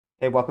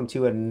Hey, welcome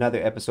to another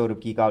episode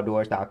of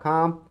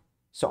GeekOutdoors.com.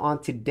 So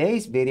on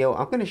today's video,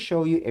 I'm going to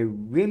show you a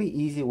really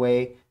easy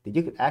way that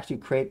you could actually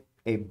create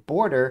a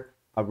border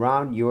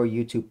around your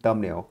YouTube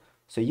thumbnail.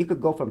 So you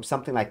could go from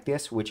something like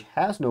this, which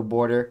has no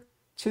border,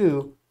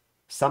 to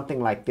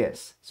something like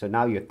this. So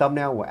now your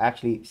thumbnail will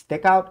actually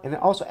stick out, and it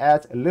also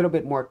adds a little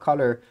bit more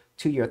color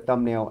to your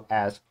thumbnail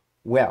as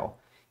well.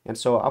 And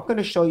so I'm going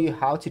to show you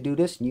how to do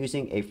this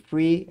using a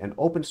free and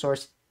open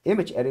source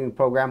image editing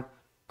program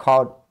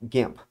called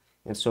GIMP.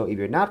 And so if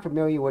you're not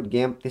familiar with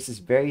GIMP, this is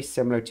very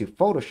similar to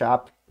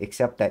Photoshop,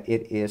 except that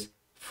it is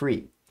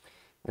free.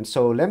 And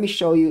so let me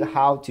show you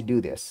how to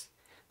do this.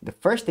 The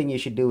first thing you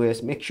should do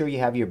is make sure you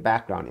have your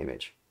background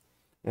image.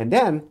 And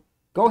then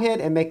go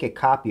ahead and make a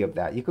copy of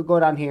that. You could go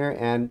down here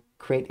and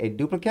create a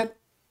duplicate.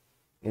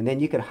 And then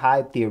you could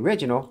hide the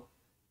original,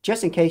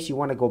 just in case you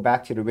want to go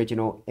back to the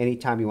original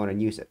anytime you want to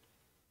use it.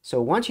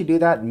 So once you do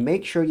that,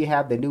 make sure you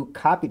have the new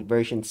copied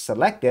version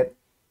selected.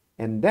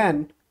 And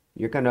then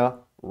you're going to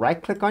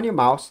right click on your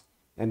mouse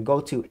and go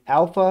to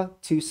alpha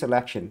to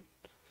selection.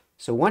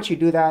 So once you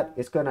do that,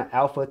 it's going to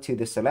alpha to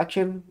the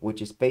selection,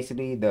 which is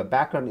basically the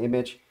background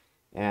image,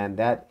 and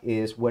that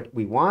is what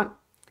we want.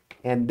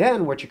 And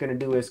then what you're going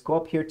to do is go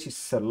up here to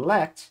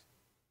select,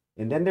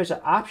 and then there's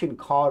an option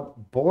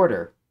called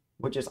border,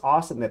 which is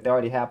awesome that they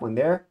already have one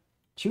there.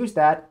 Choose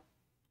that,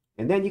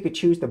 and then you could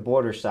choose the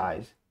border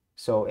size.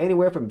 So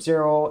anywhere from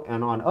 0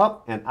 and on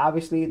up, and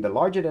obviously the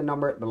larger the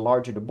number, the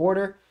larger the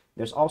border.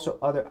 There's also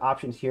other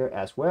options here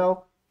as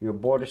well. Your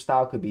border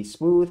style could be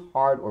smooth,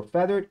 hard, or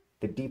feathered.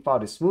 The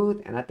default is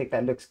smooth, and I think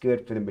that looks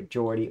good for the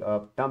majority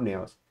of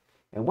thumbnails.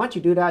 And once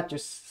you do that,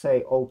 just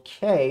say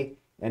OK,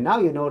 and now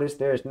you'll notice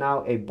there's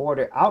now a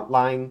border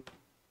outline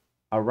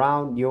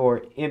around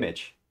your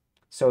image.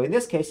 So in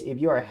this case, if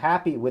you are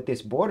happy with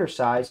this border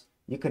size,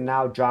 you can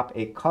now drop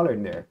a color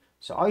in there.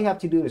 So all you have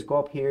to do is go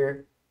up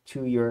here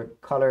to your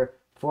color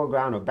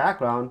foreground or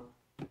background,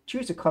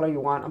 choose the color you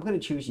want. I'm going to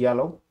choose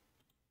yellow.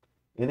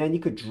 And then you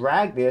could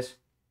drag this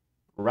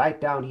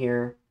right down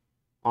here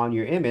on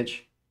your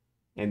image,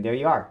 and there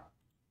you are.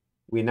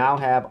 We now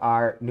have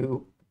our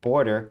new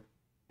border,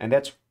 and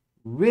that's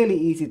really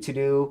easy to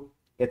do.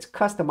 It's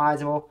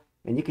customizable,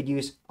 and you could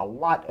use a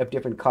lot of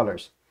different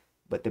colors.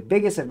 But the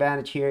biggest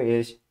advantage here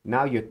is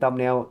now your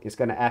thumbnail is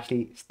going to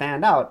actually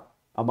stand out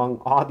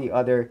among all the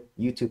other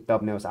YouTube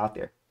thumbnails out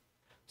there.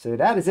 So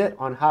that is it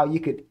on how you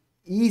could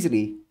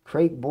easily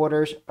create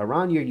borders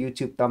around your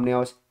YouTube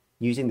thumbnails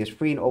using this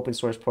free and open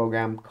source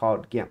program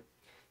called GIMP.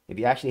 If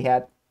you actually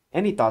had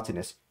any thoughts on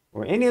this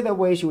or any other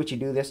ways in which you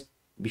do this,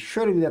 be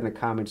sure to leave that in the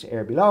comments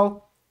area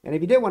below. And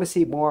if you did want to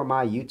see more of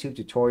my YouTube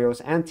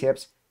tutorials and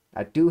tips,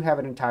 I do have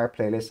an entire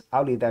playlist.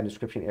 I'll leave that in the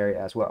description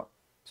area as well.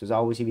 So as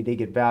always, if you did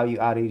get value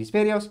out of these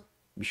videos,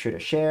 be sure to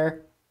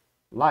share,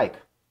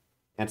 like,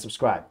 and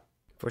subscribe.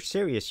 For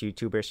serious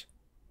YouTubers,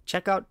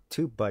 check out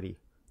TubeBuddy,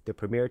 the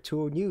premier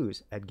tool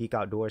news at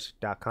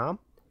GeekOutdoors.com.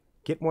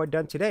 Get more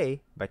done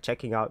today by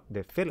checking out the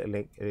affiliate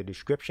link in the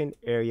description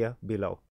area below.